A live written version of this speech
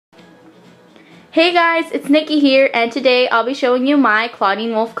Hey guys, it's Nikki here, and today I'll be showing you my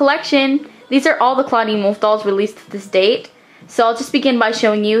Clawdeen Wolf collection. These are all the Clawdeen Wolf dolls released to this date. So I'll just begin by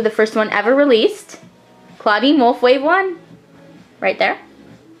showing you the first one ever released. Clawdeen Wolf Wave 1. Right there.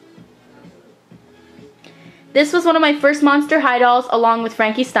 This was one of my first Monster High dolls along with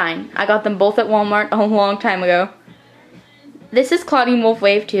Frankie Stein. I got them both at Walmart a long time ago. This is Clawdeen Wolf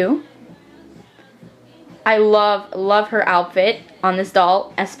Wave 2. I love her outfit on this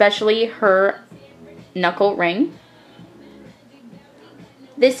doll, especially her knuckle ring.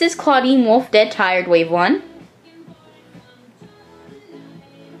 This is Clawdeen Wolf Dead Tired Wave 1.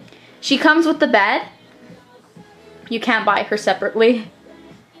 She comes with the bed. You can't buy her separately.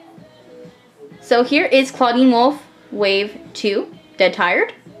 So here is Clawdeen Wolf Wave 2, Dead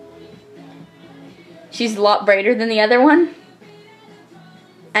Tired. She's a lot brighter than the other one.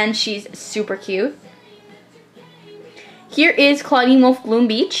 And she's super cute. Here is Clawdeen Wolf Gloom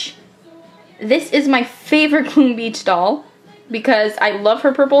Beach. This is my favorite Gloom Beach doll because I love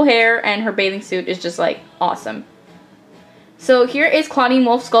her purple hair and her bathing suit is just like awesome. So here is Clawdeen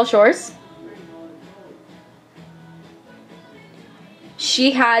Wolf Skull Shores.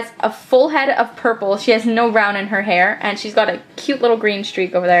 She has a full head of purple. She has no brown in her hair and she's got a cute little green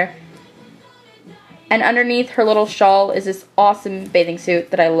streak over there. And underneath her little shawl is this awesome bathing suit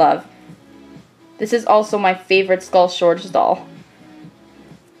that I love. This is also my favorite Skull Shores doll.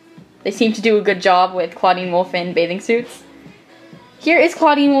 They seem to do a good job with Clawdeen Wolf in bathing suits. Here is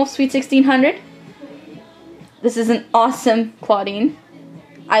Clawdeen Wolf Sweet 1600. This is an awesome Clawdeen.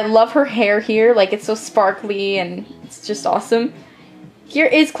 I love her hair here, like it's so sparkly and it's just awesome. Here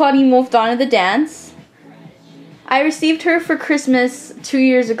is Clawdeen Wolf Dawn of the Dance. I received her for Christmas 2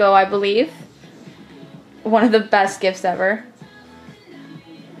 years ago, I believe. One of the best gifts ever.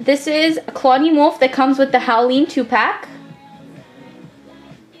 This is a Clawdeen Wolf that comes with the Halloween 2-pack.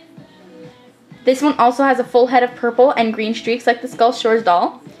 This one also has a full head of purple and green streaks like the Skull Shores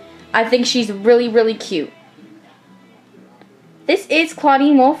doll. I think she's really cute. This is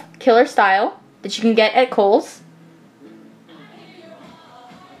Clawdeen Wolf Killer Style that you can get at Kohl's.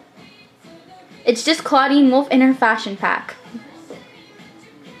 It's just Clawdeen Wolf in her fashion pack.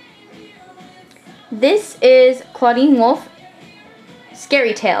 This is Clawdeen Wolf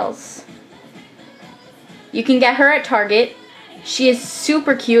Scary Tales. You can get her at Target. She is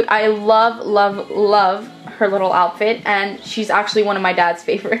super cute. I love her little outfit, and she's actually one of my dad's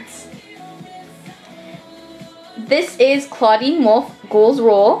favorites. This is Clawdeen Wolf Ghouls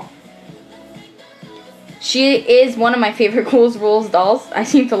Roll. She is one of my favorite Ghouls Rolls dolls. I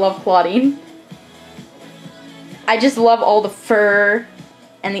seem to love Clawdeen. I just love all the fur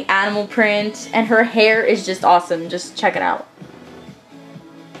and the animal print, and her hair is just awesome. Just check it out.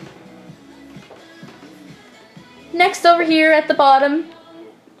 Next, over here at the bottom,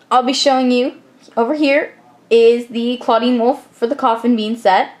 I'll be showing you, over here is the Clawdeen Wolf for the Coffin Bean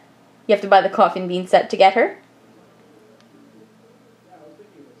set. You have to buy the Coffin Bean set to get her.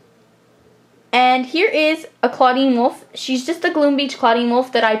 And here is a Clawdeen Wolf. She's just a Gloom Beach Clawdeen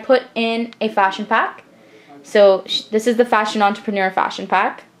Wolf that I put in a fashion pack. So this is the Fashion Entrepreneur fashion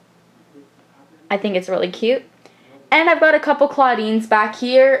pack. I think it's really cute. And I've got a couple Clawdeens back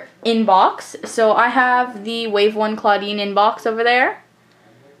here in box. So I have the Wave 1 Clawdeen in box over there.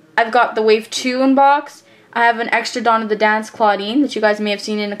 I've got the Wave 2 in box. I have an extra Dawn of the Dance Clawdeen that you guys may have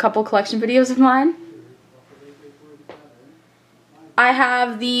seen in a couple collection videos of mine. I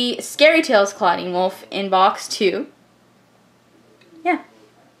have the Scary Tales Clawdeen Wolf in box too. Yeah.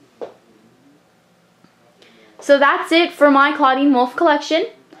 So that's it for my Clawdeen Wolf collection.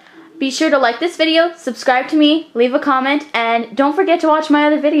 Be sure to like this video, subscribe to me, leave a comment, and don't forget to watch my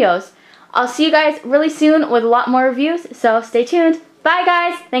other videos. I'll see you guys really soon with a lot more reviews, so stay tuned. Bye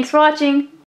guys! Thanks for watching!